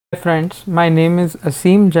Friends, my name is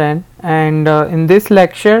Asim Jain, and in this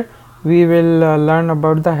lecture we will learn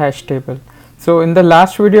about the hash table. So in the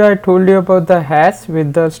last video I told you about the hash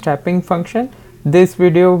with the stepping function. This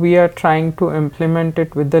video we are trying to implement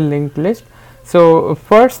it with the linked list. So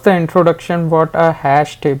first, the introduction, what a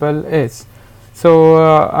hash table is.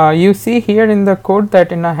 So you see here in the code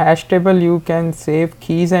that in a hash table you can save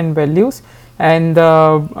keys and values, and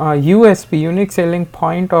the USP, unique selling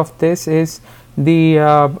point of this is the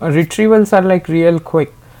retrievals are like real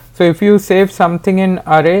quick. So if you save something in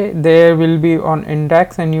array, there will be on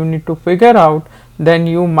index and you need to figure out, then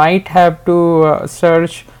you might have to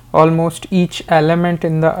search almost each element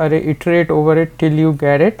in the array, iterate over it till you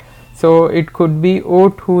get it. So it could be O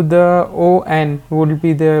to the ON would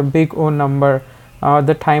be the big O number,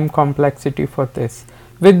 the time complexity for this.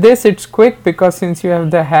 With this it's quick because since you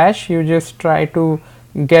have the hash, you just try to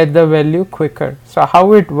get the value quicker. So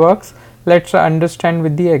how it works, let's understand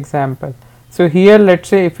with the example. So here let's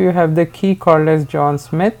say if you have the key called as John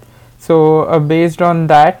Smith, so based on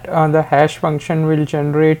that the hash function will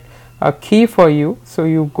generate a key for you. So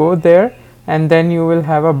you go there and then you will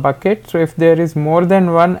have a bucket. So if there is more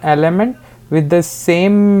than one element with the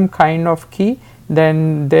same kind of key,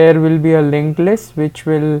 then there will be a linked list which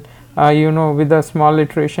will with a small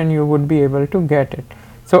iteration you would be able to get it.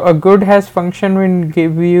 So a good hash function will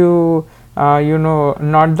give you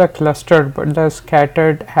not the clustered but the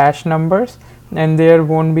scattered hash numbers, and there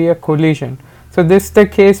won't be a collision. So this is the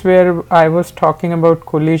case where I was talking about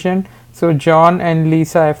collision. So John and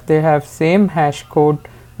Lisa, if they have same hash code,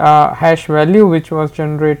 hash value which was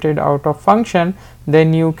generated out of function,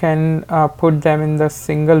 then you can put them in the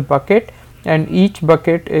single bucket, and each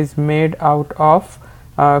bucket is made out of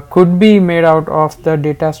could be made out of the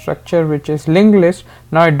data structure which is linked list.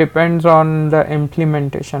 Now it depends on the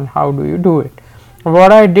implementation, how do you do it.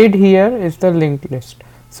 What I did here is the linked list.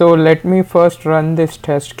 So let me first run this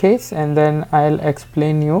test case and then I'll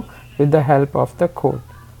explain you with the help of the code.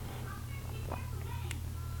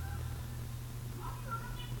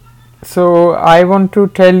 So I want to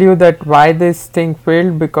tell you that why this thing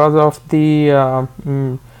failed, because of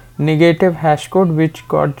the negative hash code which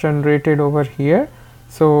got generated over here.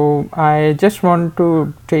 So I just want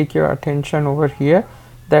to take your attention over here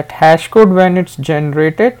that hash code, when it's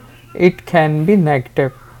generated, it can be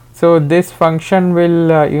negative. So this function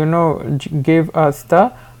will give us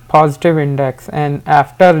the positive index, and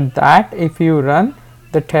after that if you run,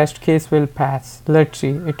 the test case will pass. Let's see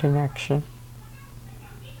it in action.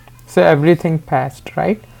 So everything passed,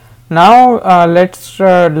 right? Now let's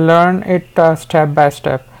learn it step by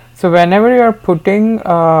step. So whenever you are putting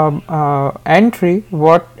entry,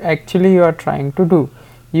 what actually you are trying to do,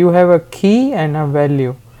 you have a key and a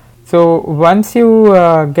value. So once you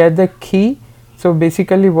get the key, so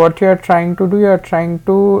basically what you are trying to do, you are trying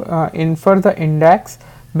to infer the index,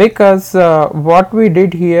 because what we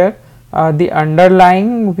did here, the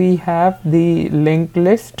underlying we have the linked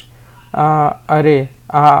list array.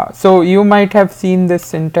 So you might have seen this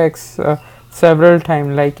syntax several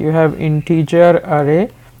times, like you have integer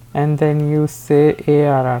array and then you say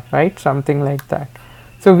ARR, right, something like that.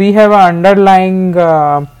 So we have an underlying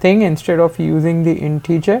thing. Instead of using the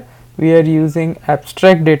integer, we are using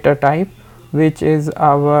abstract data type, which is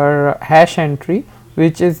our hash entry,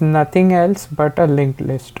 which is nothing else but a linked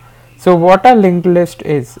list. So what a linked list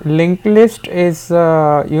is, linked list is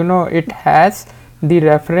it has the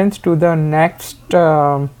reference to the next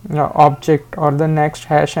object or the next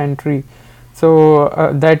hash entry. So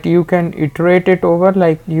that you can iterate it over,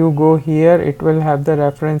 like you go here, it will have the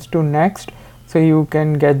reference to next, so you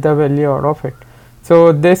can get the value out of it.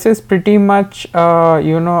 So this is pretty much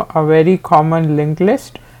a very common linked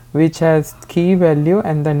list which has key, value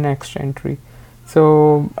and the next entry.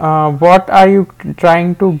 So what are you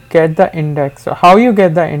trying to get the index? So how you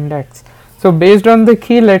get the index? So based on the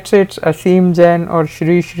key, let's say it's Asim Jain or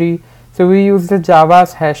Shri Shri. So we use the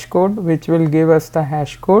Java's hash code which will give us the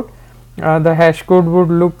hash code. The hash code would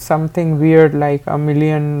look something weird like a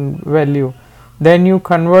million value. Then you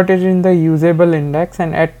convert it in the usable index,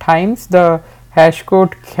 and at times the hash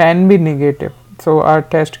code can be negative. So our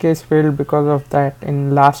test case failed because of that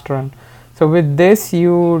in last run. So with this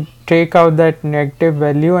you take out that negative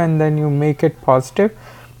value and then you make it positive.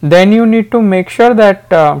 Then you need to make sure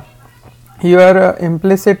that your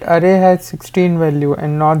implicit array has 16 value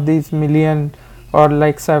and not these million or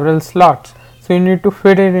like several slots. So you need to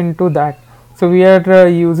fit it into that. So we are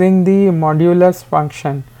using the modulus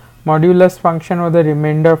function or the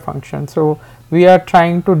remainder function. So we are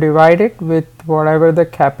trying to divide it with whatever the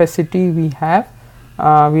capacity we have.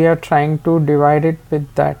 We are trying to divide it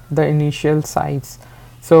with that, the initial size.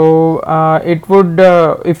 So it would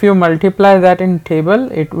if you multiply that in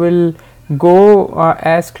table, it will go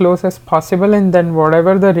as close as possible, and then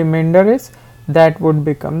whatever the remainder is, that would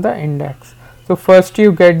become the index. So first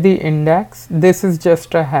you get the index. This is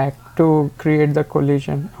just a hack to create the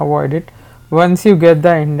collision, avoid it. Once you get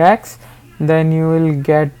the index, then you will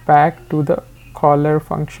get back to the caller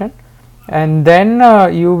function, and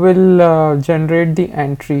then you will generate the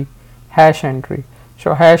entry, hash entry.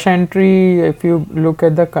 So hash entry, if you look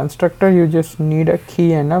at the constructor, you just need a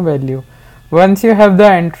key and a value. Once you have the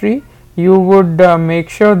entry, you would make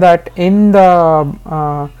sure that in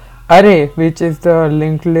the array, which is the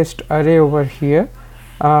linked list array over here,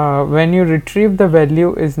 when you retrieve, the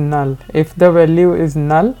value is null. If the value is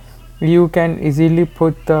null, you can easily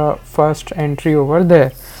put the first entry over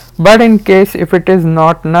there. But in case if it is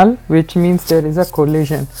not null, which means there is a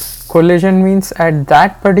collision. Collision means at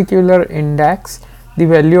that particular index the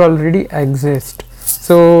value already exists.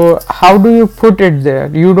 So how do you put it there?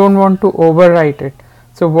 You don't want to overwrite it.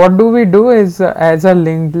 So what do we do is as a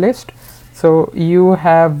linked list. So you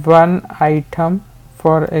have one item,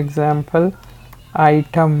 for example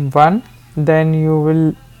item 1, then you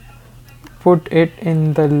will put it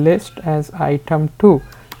in the list as item 2.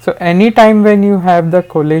 So anytime when you have the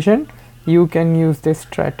collision, you can use this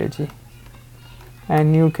strategy,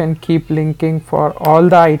 and you can keep linking for all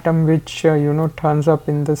the item which turns up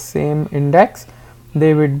in the same index.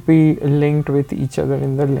 They would be linked with each other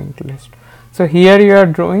in the linked list. So here you are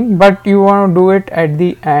doing, but you want to do it at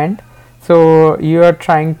the end. So you are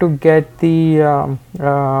trying to get the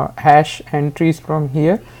hash entries from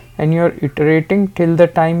here, and you are iterating till the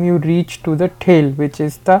time you reach to the tail, which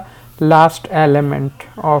is the last element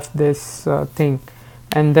of this thing,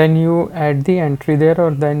 and then you add the entry there,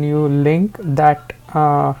 or then you link that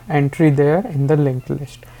entry there in the linked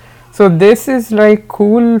list. So this is like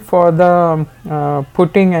cool for the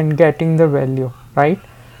putting and getting the value, right?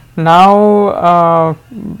 Now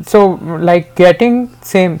so like getting,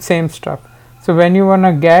 same stuff. So when you want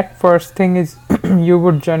to get, first thing is you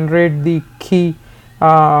would generate the key,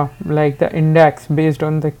 like the index based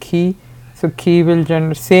on the key. So key will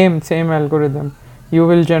generate, same algorithm. You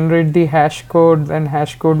will generate the hash code, and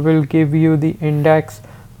hash code will give you the index.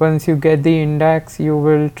 Once you get the index, you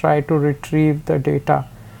will try to retrieve the data,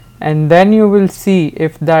 and then you will see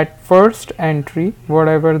if that first entry,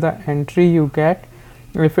 whatever the entry you get,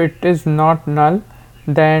 if it is not null,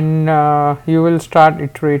 then you will start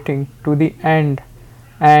iterating to the end.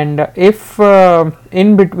 And if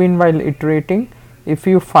in between while iterating, if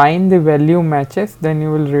you find the value matches, then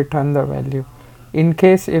you will return the value. In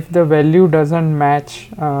case if the value doesn't match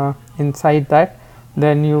inside that,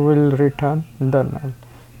 then you will return the null.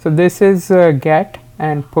 So this is get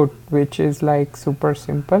and put, which is like super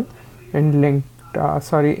simple in linked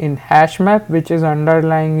in hash map, which is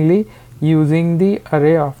underlyingly using the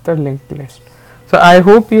array of the linked list. So I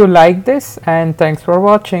hope you like this, and thanks for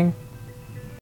watching.